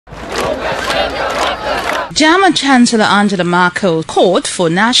German Chancellor Angela Merkel called for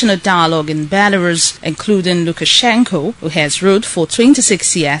national dialogue in Belarus, including Lukashenko, who has ruled for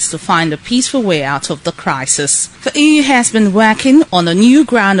 26 years, to find a peaceful way out of the crisis. The EU has been working on a new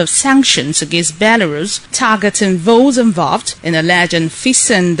round of sanctions against Belarus, targeting those involved in alleged fists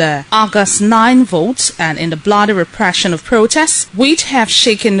in the August 9 votes and in the bloody repression of protests, which have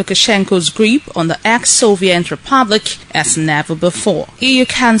shaken Lukashenko's grip on the ex-Soviet republic as never before. EU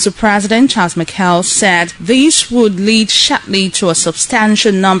Council President Charles Michel said this would lead shortly to a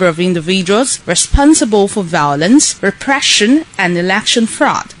substantial number of individuals responsible for violence, repression and election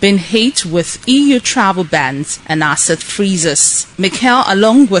fraud being hit with EU travel bans and asset freezes. Michel,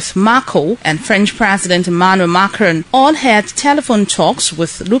 along with Merkel and French President Emmanuel Macron, all had telephone talks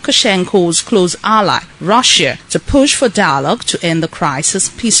with Lukashenko's close ally, Russia, to push for dialogue to end the crisis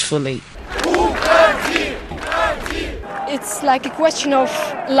peacefully. It's like a question of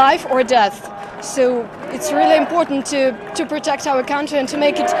life or death. So it's really important to protect our country and to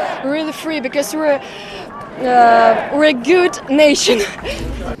make it really free, because we're a good nation.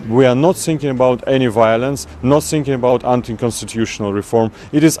 We are not thinking about any violence, not thinking about anti-constitutional reform.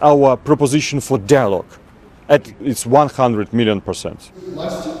 It is our proposition for dialogue. It's 100 million%.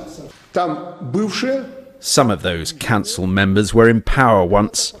 Some of those council members were in power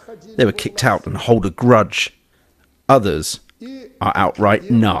once. They were kicked out and hold a grudge. Others are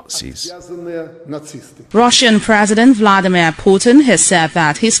outright Nazis. Russian President Vladimir Putin has said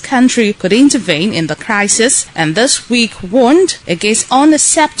that his country could intervene in the crisis, and this week warned against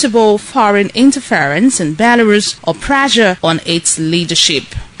unacceptable foreign interference in Belarus or pressure on its leadership.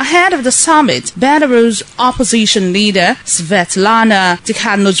 Ahead of the summit, Belarus opposition leader Svetlana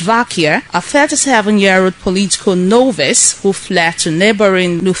Tikhanovskaya, a 37-year-old political novice who fled to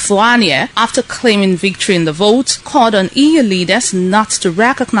neighboring Lithuania after claiming victory in the vote, called on EU leaders not to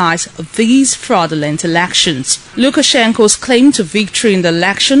recognize these fraudulent elections. Lukashenko's claim to victory in the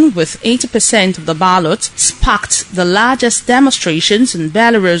election with 80% of the ballot sparked the largest demonstrations in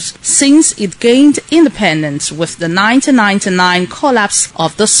Belarus since it gained independence with the 1999 collapse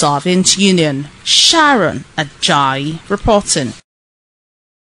of the Soviet Union. Sharon Ajayi reporting.